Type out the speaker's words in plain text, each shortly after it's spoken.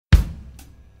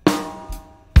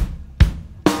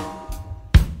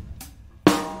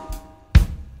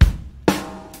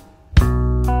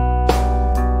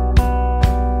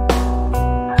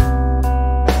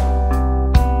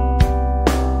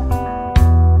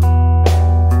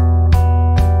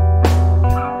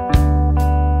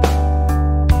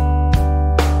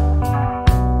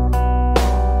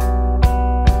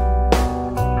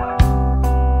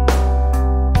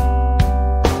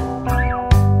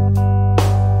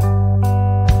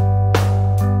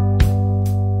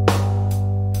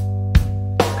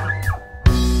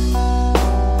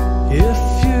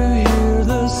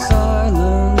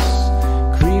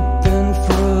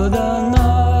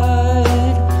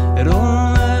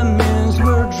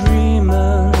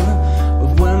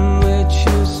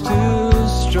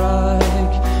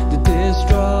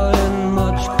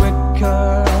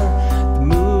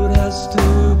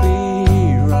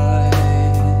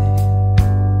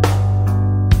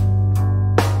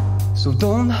So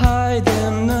don't hide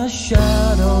in the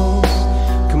shadows,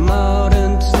 come out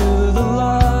into the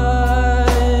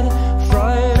light,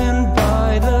 frightened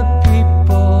by the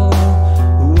people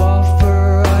who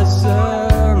offer us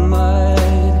their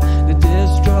might. The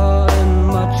day's drawing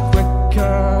much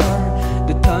quicker,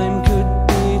 the time could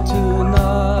be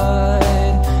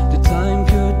tonight, the time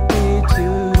could be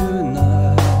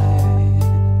tonight.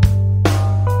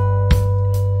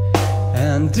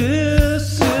 And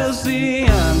this is the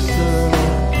answer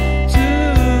to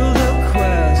the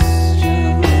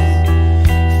question: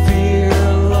 fear,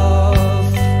 love,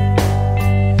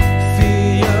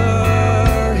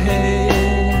 fear,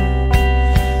 hate.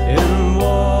 In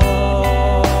war,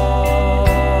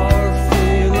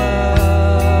 feelings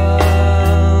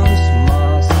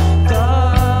must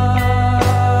die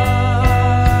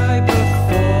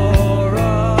before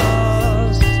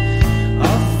us. A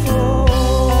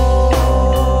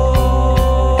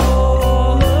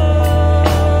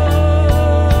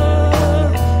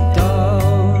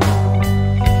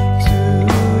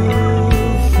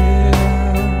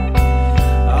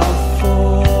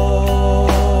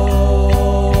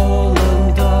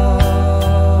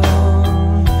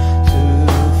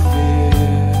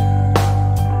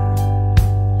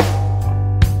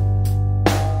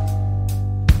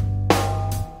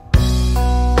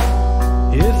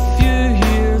if you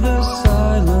hear the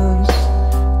silence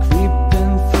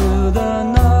creeping through the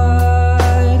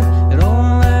night, it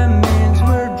only means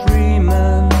we're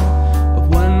dreaming of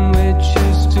when we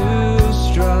choose to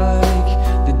strike.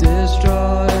 The day's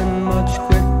drawing much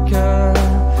quicker,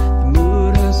 the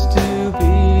mood has to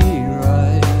be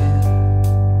right.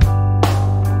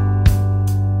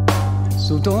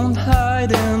 So don't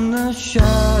hide in the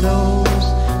shadows,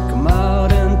 come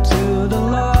out into the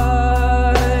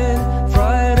light,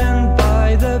 frightened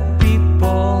by the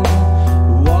people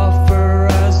who offer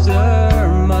us their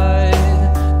might.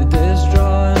 The day's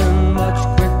drawing much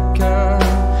quicker,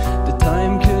 the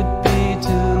time could be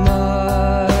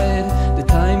tonight, the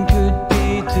time could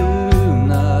be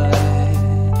tonight.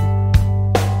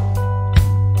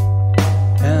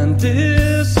 And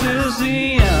this is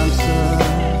the